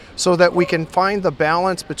 millimeters so that we can find the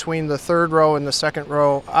balance between the third row and the second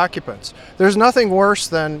row occupants. There's nothing worse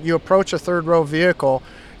than you approach a third row vehicle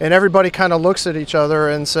and everybody kind of looks at each other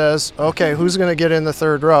and says, okay, who's going to get in the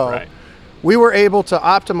third row? Right. We were able to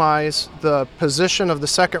optimize the position of the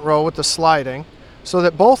second row with the sliding so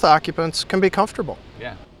that both occupants can be comfortable.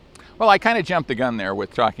 Yeah. Well, I kind of jumped the gun there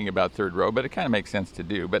with talking about third row, but it kind of makes sense to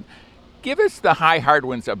do. But give us the hard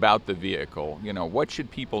ones about the vehicle. You know, what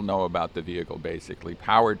should people know about the vehicle, basically?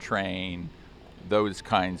 Powertrain, those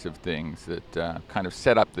kinds of things that kind of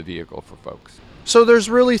set up the vehicle for folks. So there's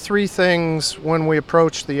really three things when we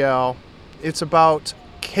approach the L. It's about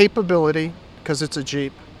capability, because it's a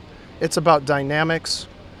Jeep. It's about dynamics,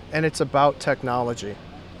 and it's about technology.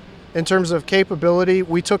 In terms of capability,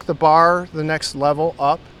 we took the bar the next level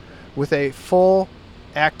up with a full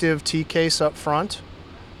active T-case up front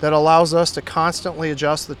that allows us to constantly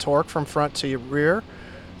adjust the torque from front to rear.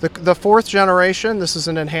 The fourth generation, this is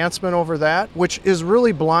an enhancement over that, which is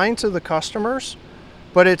really blind to the customers,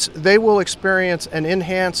 but they will experience an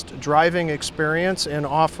enhanced driving experience in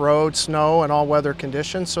off-road, snow, and all-weather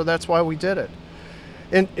conditions, so that's why we did it.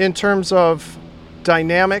 In terms of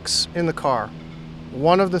dynamics in the car,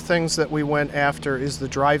 one of the things that we went after is the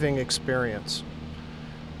driving experience.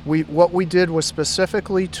 What we did was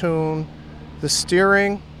specifically tune the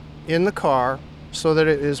steering in the car so that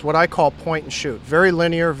it is what I call point and shoot. Very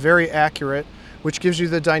linear, very accurate, which gives you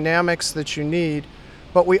the dynamics that you need.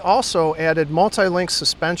 But we also added multi-link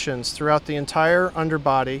suspensions throughout the entire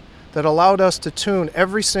underbody that allowed us to tune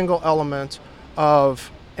every single element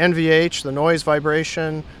of NVH, the noise,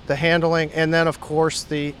 vibration, the handling, and then of course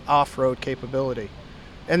the off-road capability.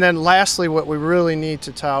 And then lastly, what we really need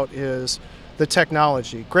to tout is the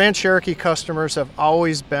technology. Grand Cherokee customers have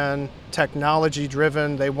always been technology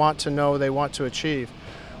driven. They want to know, they want to achieve.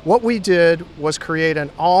 What we did was create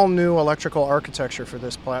an all new electrical architecture for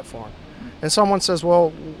this platform. And someone says,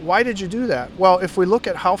 well, why did you do that? Well, if we look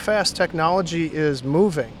at how fast technology is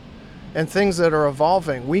moving and things that are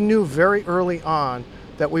evolving, we knew very early on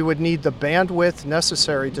that we would need the bandwidth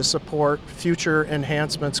necessary to support future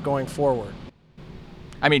enhancements going forward.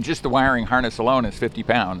 I mean, just the wiring harness alone is 50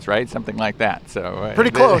 pounds, right? Something like that. So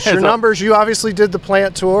pretty close. Your numbers, you obviously did the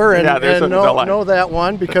plant tour and know that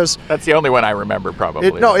one because that's the only one I remember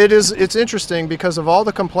probably. It's interesting because of all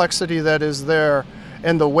the complexity that is there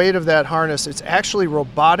and the weight of that harness, it's actually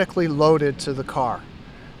robotically loaded to the car.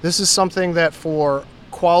 This is something that for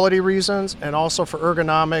quality reasons and also for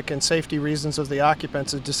ergonomic and safety reasons of the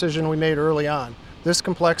occupants, a decision we made early on. This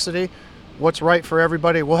complexity, what's right for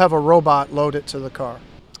everybody, we'll have a robot load it to the car.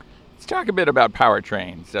 Let's talk a bit about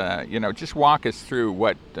powertrains. Just walk us through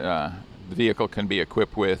what the vehicle can be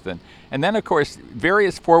equipped with. And then, of course,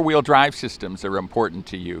 various four-wheel drive systems are important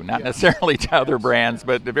to you, not necessarily to other brands,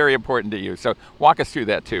 but they're very important to you. So walk us through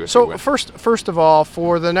that, too. So first of all,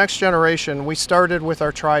 for the next generation, we started with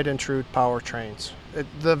our tried and true powertrains.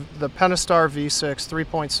 The Pentastar V6,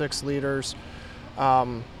 3.6 liters,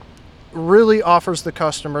 really offers the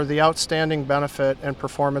customer the outstanding benefit and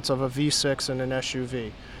performance of a V6 in an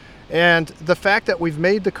SUV. And the fact that we've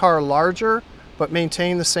made the car larger but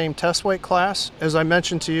maintain the same test weight class, as I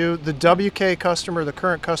mentioned to you, the WK customer, the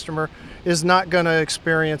current customer, is not going to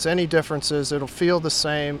experience any differences. It'll feel the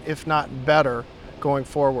same, if not better, going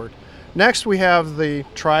forward. Next, we have the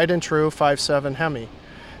tried and true 5.7 Hemi.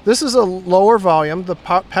 This is a lower volume. The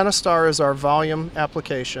Pentastar is our volume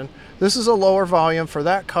application. This is a lower volume for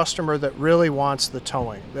that customer that really wants the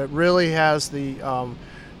towing, that really has the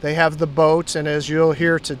They have the boats, and as you'll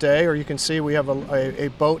hear today, or you can see, we have a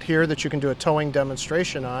boat here that you can do a towing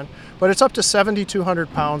demonstration on, but it's up to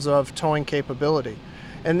 7,200 pounds of towing capability.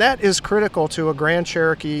 And that is critical to a Grand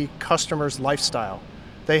Cherokee customer's lifestyle.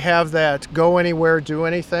 They have that go anywhere, do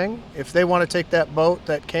anything. If they want to take that boat,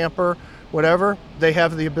 that camper, whatever, they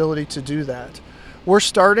have the ability to do that. We're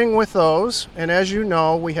starting with those, and as you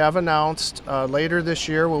know, we have announced later this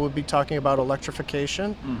year we will be talking about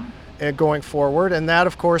electrification. And going forward, and that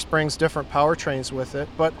of course brings different powertrains with it.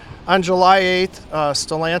 But on July 8th,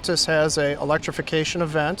 Stellantis has a electrification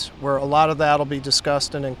event where a lot of that will be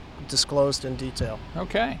discussed and disclosed in detail.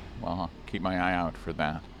 Okay, well, I'll keep my eye out for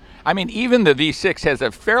that. I mean, even the V6 has a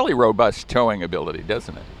fairly robust towing ability,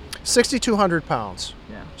 doesn't it? 6,200 pounds.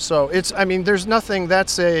 Yeah. So it's, I mean, there's nothing,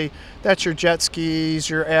 that's your jet skis,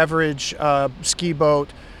 your average ski boat.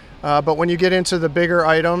 But when you get into the bigger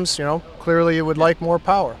items, you know, clearly you would like more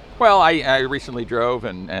power. Well, I recently drove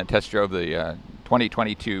and test drove the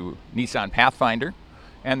 2022 Nissan Pathfinder,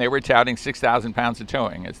 and they were touting 6,000 pounds of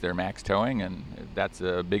towing as their max towing, and that's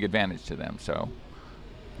a big advantage to them. So,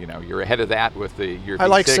 you know, you're ahead of that with your I V6.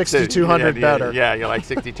 like 6,200 better. Yeah, you like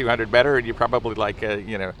 6,200 better, and you probably like,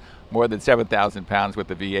 more than 7,000 pounds with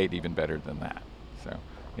the V8 even better than that. So,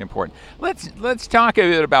 important. Let's talk a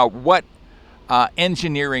bit about what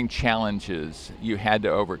engineering challenges you had to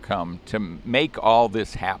overcome to make all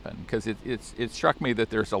this happen, because it struck me that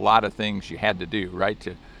there's a lot of things you had to do, right,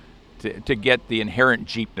 to get the inherent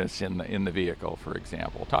Jeepness in the vehicle, for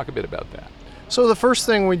example. Talk a bit about that. So the first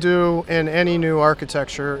thing we do in any new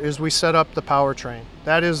architecture is we set up the powertrain.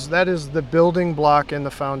 That is the building block in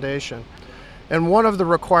the foundation. And one of the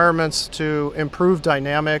requirements to improve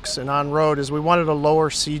dynamics and on-road is we wanted a lower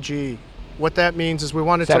CG. What that means is we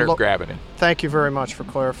wanted Center of gravity. Thank you very much for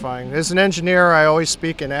clarifying. As an engineer, I always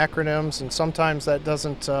speak in acronyms, and sometimes that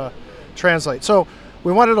doesn't translate. So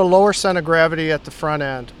we wanted a lower center of gravity at the front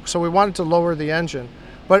end. So we wanted to lower the engine.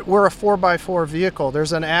 But we're a 4x4 vehicle.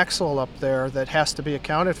 There's an axle up there that has to be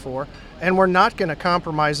accounted for, and we're not going to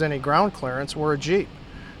compromise any ground clearance. We're a Jeep.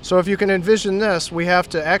 So if you can envision this, we have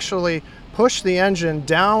to actually push the engine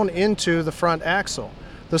down into the front axle.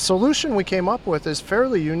 The solution we came up with is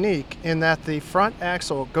fairly unique in that the front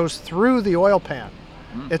axle goes through the oil pan.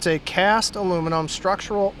 It's a cast aluminum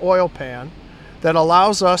structural oil pan that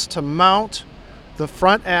allows us to mount the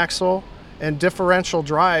front axle and differential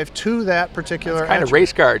drive to that particular That's kind engine. of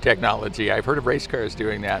race car technology. I've heard of race cars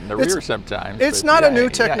doing that in the rear sometimes. It's not a new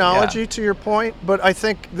technology, to your point, but I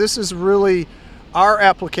think this is really our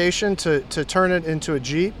application to turn it into a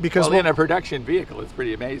Jeep, because in a production vehicle, it's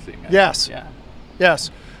pretty amazing. Yes. Yeah.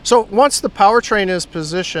 Yes. So once the powertrain is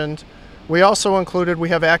positioned, we also included, we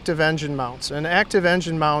have active engine mounts. And active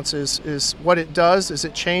engine mounts is what it does is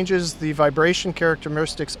it changes the vibration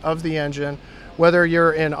characteristics of the engine. Whether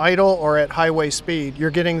you're in idle or at highway speed,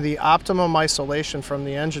 you're getting the optimum isolation from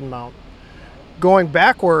the engine mount. Going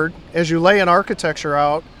backward, as you lay an architecture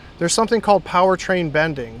out, there's something called powertrain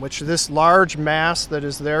bending, which this large mass that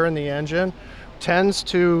is there in the engine tends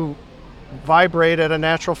to vibrate at a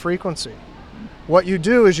natural frequency. What you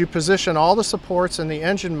do is you position all the supports and the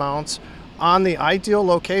engine mounts on the ideal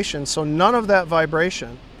location, so none of that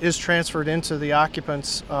vibration is transferred into the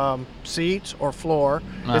occupant's seat or floor.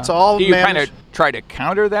 It's all Do you managed. kind of try to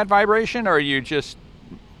counter that vibration, or you just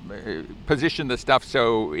position the stuff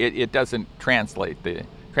so it doesn't transmit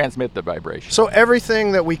the vibration? So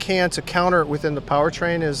everything that we can to counter it within the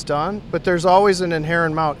powertrain is done, but there's always an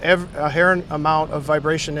inherent amount of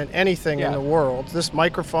vibration in anything in the world. This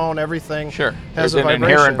microphone, everything Sure. has There's a an vibration.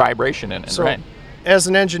 inherent vibration in it, So right? as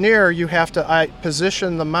an engineer, you have to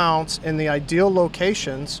position the mounts in the ideal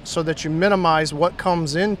locations so that you minimize what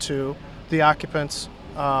comes into the occupant's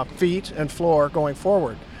feet and floor going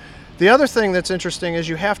forward. The other thing that's interesting is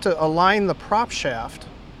you have to align the prop shaft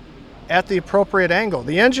at the appropriate angle.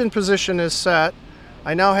 The engine position is set.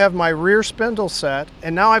 I now have my rear spindle set,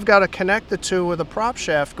 and now I've got to connect the two with a prop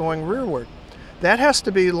shaft going rearward. That has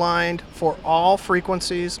to be lined for all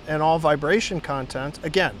frequencies and all vibration content.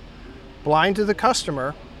 Again, blind to the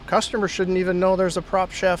customer. Customer shouldn't even know there's a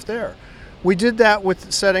prop shaft there. We did that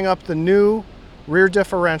with setting up the new rear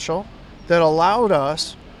differential that allowed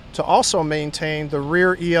us to also maintain the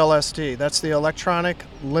rear ELSD. That's the electronic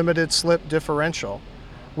limited slip differential,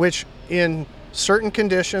 which in certain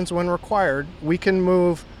conditions when required, we can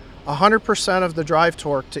move 100% of the drive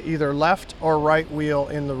torque to either left or right wheel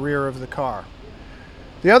in the rear of the car.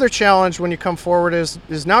 The other challenge when you come forward is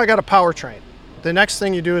now I got a powertrain. The next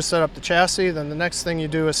thing you do is set up the chassis, then the next thing you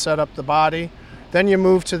do is set up the body, then you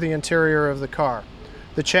move to the interior of the car.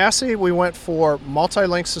 The chassis, we went for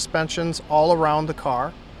multi-link suspensions all around the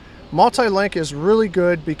car. Multi-link is really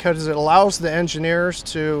good because it allows the engineers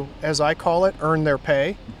to, as I call it, earn their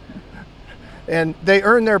pay. And they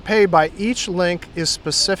earn their pay by each link is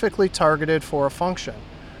specifically targeted for a function.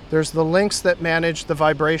 There's the links that manage the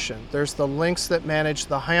vibration. There's the links that manage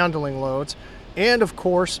the handling loads. And of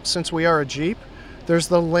course, since we are a Jeep, there's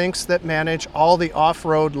the links that manage all the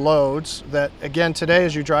off-road loads that, again, today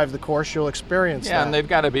as you drive the course, you'll experience that. And they've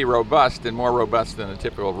got to be robust and more robust than a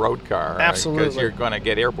typical road car. Absolutely. Because you're going to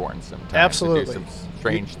get airborne sometimes. Absolutely. And do some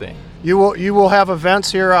strange things. You will have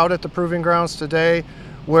events here out at the Proving Grounds today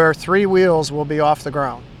where 3 wheels will be off the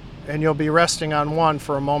ground. And you'll be resting on one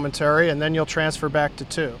for a momentary, and then you'll transfer back to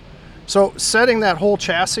 2. So setting that whole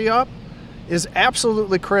chassis up is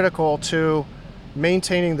absolutely critical to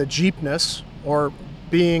maintaining the Jeepness, or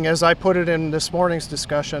being, as I put it in this morning's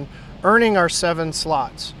discussion, earning our 7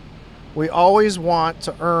 slots. We always want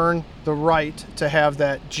to earn the right to have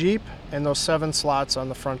that Jeep and those 7 slots on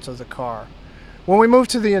the front of the car. When we move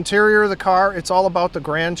to the interior of the car, it's all about the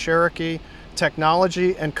Grand Cherokee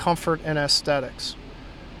technology and comfort and aesthetics.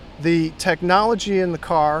 The technology in the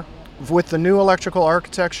car, with the new electrical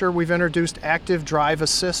architecture, we've introduced active drive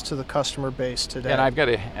assist to the customer base today. And I've got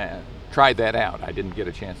to try that out. I didn't get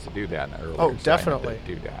a chance to do that earlier. Oh, definitely. So I need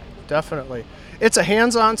to do that. Definitely. It's a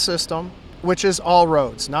hands-on system, which is all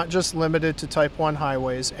roads, not just limited to Type 1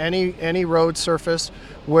 highways. Any road surface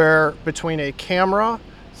where between a camera,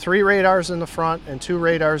 3 radars in the front and 2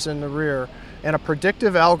 radars in the rear, and a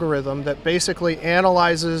predictive algorithm that basically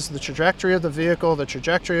analyzes the trajectory of the vehicle, the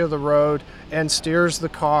trajectory of the road, and steers the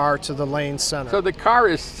car to the lane center. So the car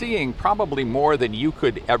is seeing probably more than you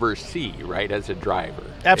could ever see, right, as a driver.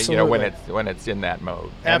 Absolutely. You know, when it's in that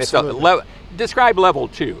mode. Absolutely. And describe level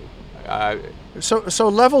 2. So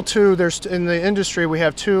level 2, there's in the industry we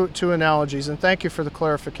have two analogies, and thank you for the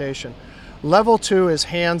clarification. Level 2 is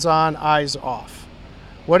hands-on, eyes off.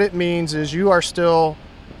 What it means is you are still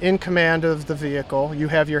in command of the vehicle, you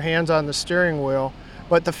have your hands on the steering wheel,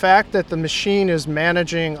 but the fact that the machine is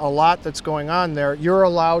managing a lot that's going on there, you're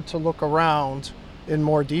allowed to look around in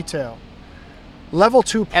more detail. Level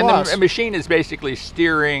 2 plus. And the machine is basically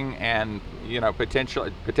steering and, you know,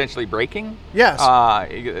 potentially braking? Yes.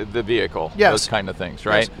 The vehicle. Yes. Those kind of things,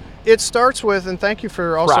 right? Yes. It starts with, and thank you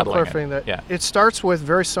for also Throttling clarifying that, yeah. It starts with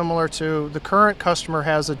very similar to the current customer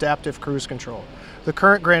has adaptive cruise control. The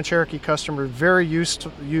current Grand Cherokee customer is very used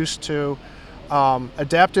to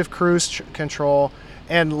adaptive cruise control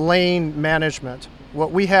and lane management.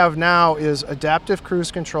 What we have now is adaptive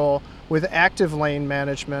cruise control with active lane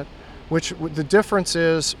management, which the difference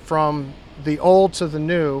is from the old to the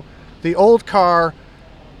new. The old car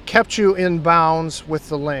kept you in bounds with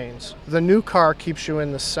the lanes. The new car keeps you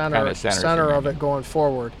in the center of it going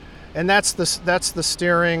forward. And that's the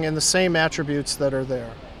steering and the same attributes that are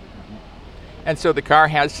there. And so the car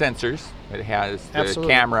has sensors. It has the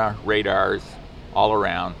Absolutely. camera, radars all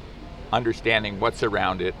around, understanding what's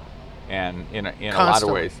around it, and in a lot of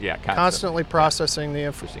ways, constantly processing the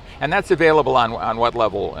information. And that's available on what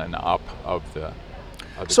level and up of the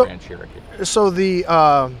Grand Cherokee? So the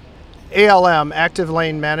ALM, Active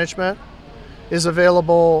Lane Management, is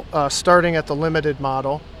available starting at the limited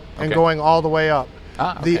model and going all the way up.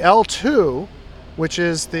 The L2, which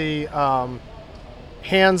is the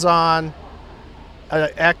hands-on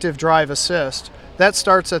active drive assist, that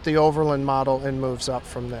starts at the Overland model and moves up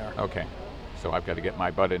from there. Okay. So I've got to get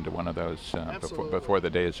my butt into one of those before the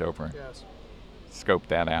day is over. Yes. Scope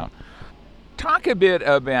that out. Talk a bit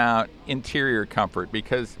about interior comfort,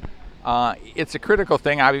 because it's a critical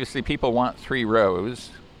thing. Obviously, people want 3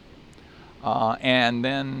 rows, and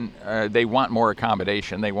then they want more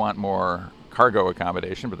accommodation. They want more cargo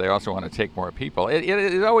accommodation, but they also want to take more people.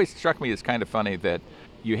 It always struck me as kind of funny that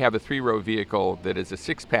you have a 3-row vehicle that is a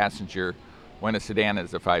 6-passenger when a sedan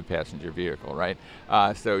is a 5-passenger vehicle, right?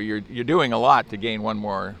 So you're doing a lot to gain one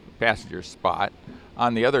more passenger spot.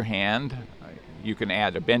 On the other hand, you can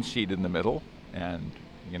add a bench seat in the middle and,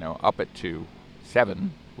 you know, up it to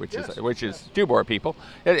 7, which is 2 more people.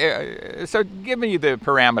 So give me the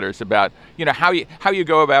parameters about, you know, how you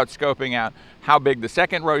go about scoping out how big the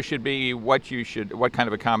second row should be, what kind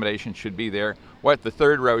of accommodation should be there, what the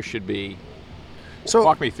third row should be. So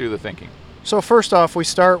walk me through the thinking. So first off, we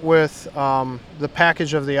start with the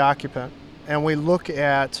package of the occupant, and we look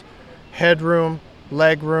at headroom,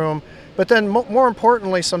 leg room, but then more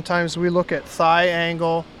importantly, sometimes we look at thigh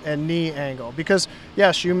angle and knee angle, because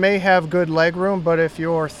yes, you may have good leg room, but if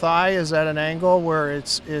your thigh is at an angle where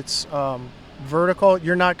it's vertical,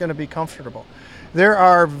 you're not going to be comfortable. There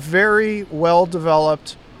are very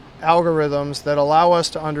well-developed algorithms that allow us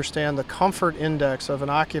to understand the comfort index of an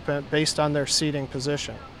occupant based on their seating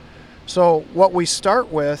position. So what we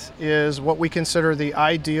start with is what we consider the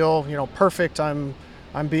ideal, perfect, I'm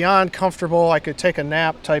beyond comfortable, I could take a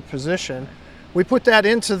nap type position. We put that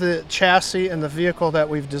into the chassis and the vehicle that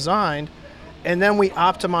we've designed, and then we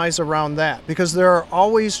optimize around that, because there are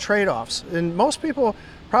always trade-offs. And most people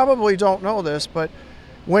probably don't know this, but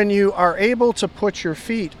when you are able to put your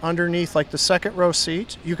feet underneath, like the second row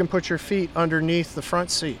seat, you can put your feet underneath the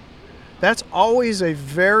front seat. That's always a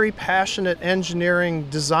very passionate engineering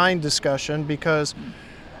design discussion, because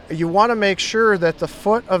you want to make sure that the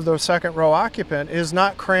foot of the second row occupant is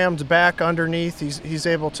not crammed back underneath. He's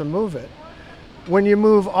able to move it. When you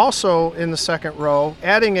move also in the second row,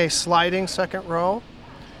 adding a sliding second row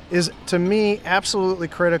is, to me, absolutely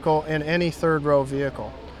critical in any third row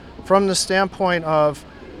vehicle. From the standpoint of,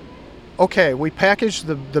 okay, we package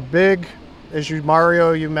the big, as you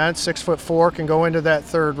meant, 6'4", can go into that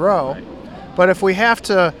third row. Right. But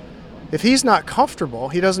if he's not comfortable,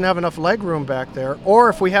 he doesn't have enough leg room back there, or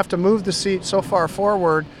if we have to move the seat so far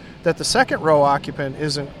forward that the second row occupant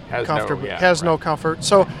isn't comfortable, no comfort.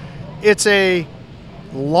 So it's a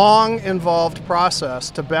long, involved process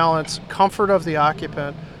to balance comfort of the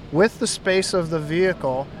occupant with the space of the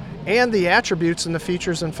vehicle and the attributes and the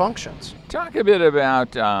features and functions. Talk a bit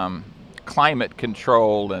about climate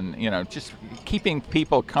control and, just keeping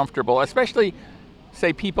people comfortable, especially,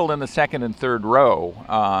 say, people in the second and third row.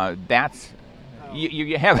 That's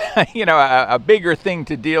you have a bigger thing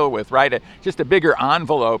to deal with, right? Just a bigger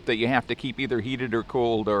envelope that you have to keep either heated or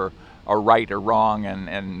cooled or right or wrong, and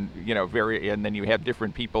then you have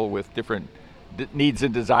different people with different needs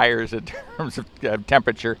and desires in terms of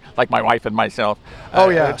temperature, like my wife and myself.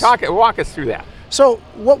 Yes. Walk us through that. So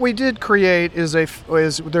what we did create is there's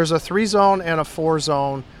a 3-zone and a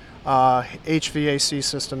 4-zone HVAC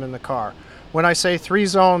system in the car. When I say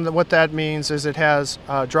 3-zone, what that means is it has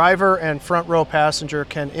driver and front row passenger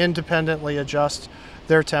can independently adjust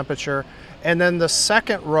their temperature, and then the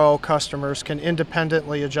second row customers can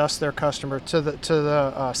independently adjust their customer to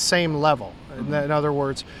the same level. In other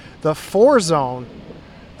words, the 4-zone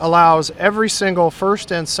allows every single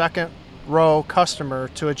first and second row customer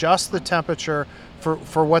to adjust the temperature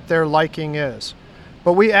for what their liking is.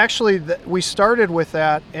 But we started with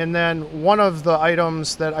that, and then one of the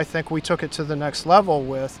items that I think we took it to the next level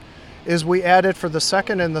with is we added, for the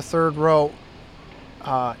second and the third row,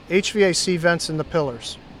 HVAC vents in the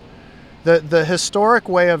pillars. The historic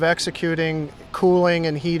way of executing cooling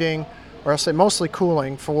and heating, or I'll say mostly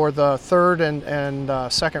cooling, for the third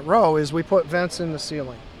and second row is we put vents in the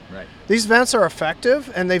ceiling. Right. These vents are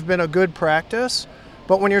effective, and they've been a good practice.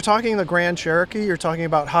 But when you're talking the Grand Cherokee, you're talking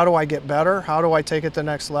about how do I get better? How do I take it to the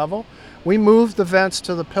next level? We moved the vents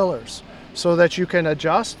to the pillars so that you can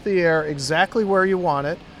adjust the air exactly where you want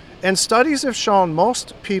it. And studies have shown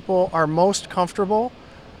most people are most comfortable,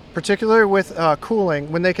 particularly with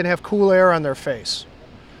cooling, when they can have cool air on their face.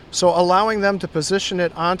 So allowing them to position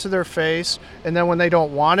it onto their face, and then when they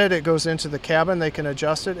don't want it, it goes into the cabin, they can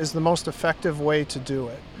adjust it, is the most effective way to do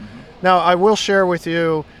it. Mm-hmm. Now, I will share with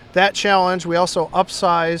you that challenge. We also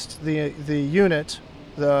upsized the unit,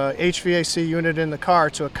 the HVAC unit in the car,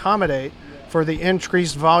 to accommodate for the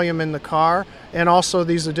increased volume in the car, and also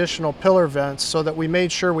these additional pillar vents, so that we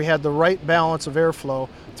made sure we had the right balance of airflow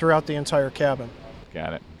throughout the entire cabin.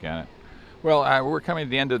 Got it. Well, we're coming to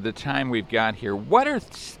the end of the time we've got here. What are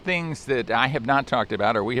things that I have not talked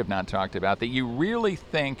about, or we have not talked about, that you really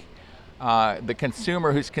think the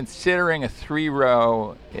consumer who's considering a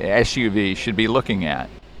 3-row SUV should be looking at?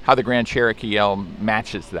 How the Grand Cherokee L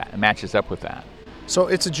matches up with that? So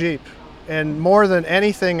it's a Jeep, and more than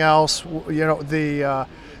anything else, the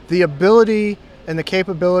ability and the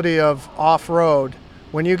capability of off-road.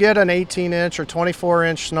 When you get an 18-inch or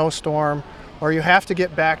 24-inch snowstorm, or you have to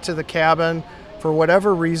get back to the cabin for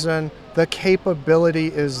whatever reason, the capability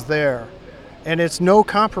is there. And it's no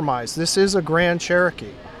compromise. This is a Grand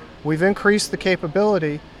Cherokee. We've increased the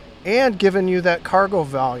capability and given you that cargo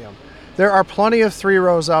volume. There are plenty of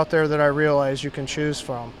 3-rows out there that I realize you can choose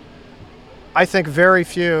from. I think very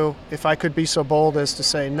few, if I could be so bold as to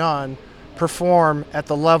say none, perform at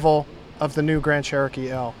the level of the new Grand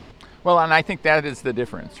Cherokee L. Well, and I think that is the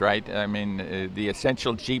difference, right? I mean, the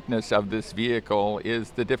essential Jeepness of this vehicle is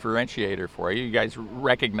the differentiator for you. You guys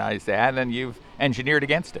recognize that, and you've engineered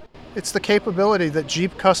against it. It's the capability that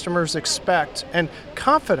Jeep customers expect, and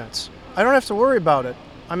confidence. I don't have to worry about it.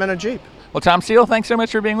 I'm in a Jeep. Well, Tom Seale, thanks so much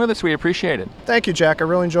for being with us. We appreciate it. Thank you, Jack. I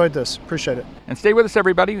really enjoyed this. Appreciate it. And stay with us,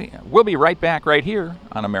 everybody. We'll be right back right here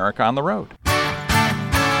on America on the Road.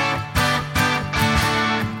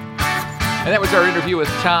 And that was our interview with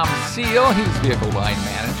Tom Seale. He's vehicle line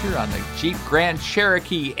manager on the Jeep Grand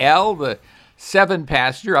Cherokee L, the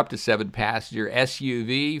 7-passenger, up to 7-passenger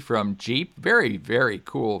SUV from Jeep. Very, very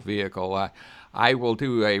cool vehicle. I will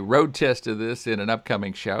do a road test of this in an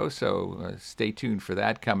upcoming show, so stay tuned for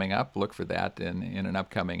that coming up. Look for that in an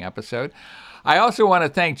upcoming episode. I also want to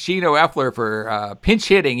thank Gino Effler for pinch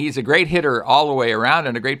hitting. He's a great hitter all the way around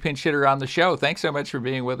and a great pinch hitter on the show. Thanks so much for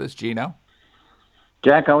being with us, Gino.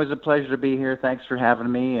 Jack, always a pleasure to be here. Thanks for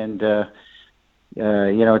having me. And,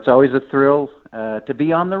 it's always a thrill to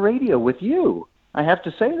be on the radio with you. I have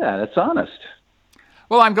to say that. It's honest.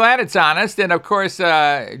 Well, I'm glad it's honest. And, of course,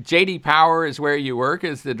 J.D. Power is where you work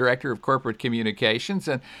as the Director of Corporate Communications.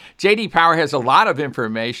 And J.D. Power has a lot of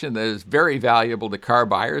information that is very valuable to car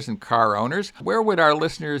buyers and car owners. Where would our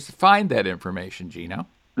listeners find that information, Gino?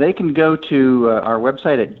 They can go to our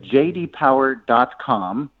website at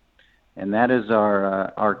jdpower.com, and that is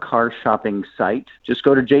our car shopping site. Just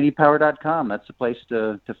go to jdpower.com. That's the place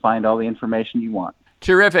to find all the information you want.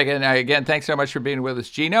 Terrific. And again, thanks so much for being with us,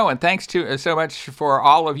 Gino. And thanks so much for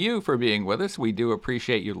all of you for being with us. We do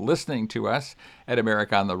appreciate you listening to us at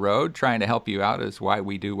America on the Road. Trying to help you out is why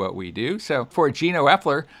we do what we do. So for Gino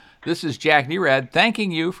Effler, this is Jack Nerad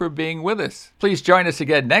thanking you for being with us. Please join us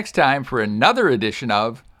again next time for another edition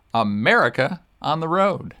of America on the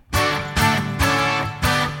Road.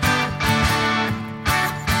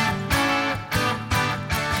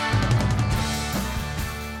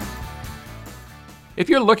 If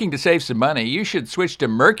you're looking to save some money, you should switch to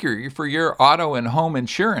Mercury for your auto and home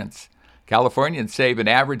insurance. Californians save an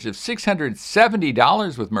average of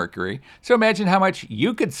 $670 with Mercury, so imagine how much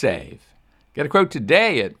you could save. Get a quote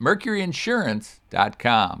today at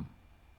mercuryinsurance.com.